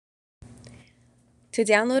To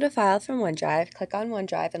download a file from OneDrive, click on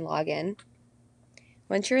OneDrive and log in.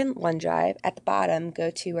 Once you're in OneDrive, at the bottom, go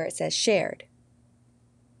to where it says Shared.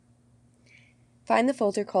 Find the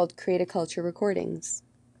folder called Create a Culture Recordings.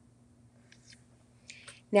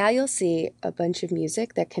 Now you'll see a bunch of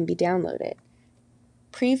music that can be downloaded.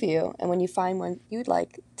 Preview, and when you find one you'd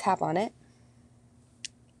like, tap on it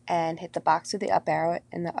and hit the box with the up arrow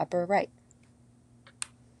in the upper right.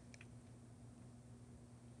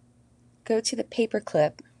 Go to the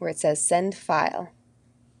paperclip where it says Send File.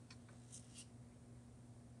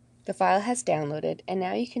 The file has downloaded, and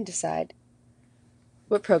now you can decide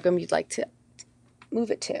what program you'd like to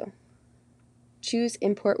move it to. Choose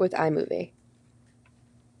Import with iMovie.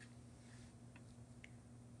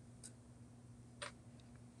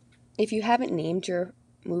 If you haven't named your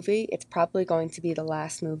movie, it's probably going to be the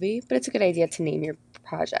last movie, but it's a good idea to name your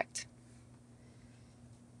project.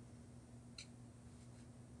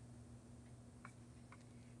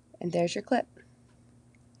 And there's your clip.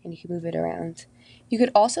 And you can move it around. You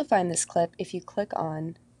could also find this clip if you click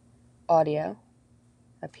on Audio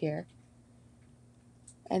up here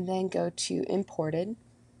and then go to Imported.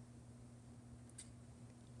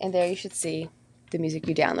 And there you should see the music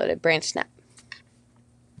you downloaded, Branch Snap.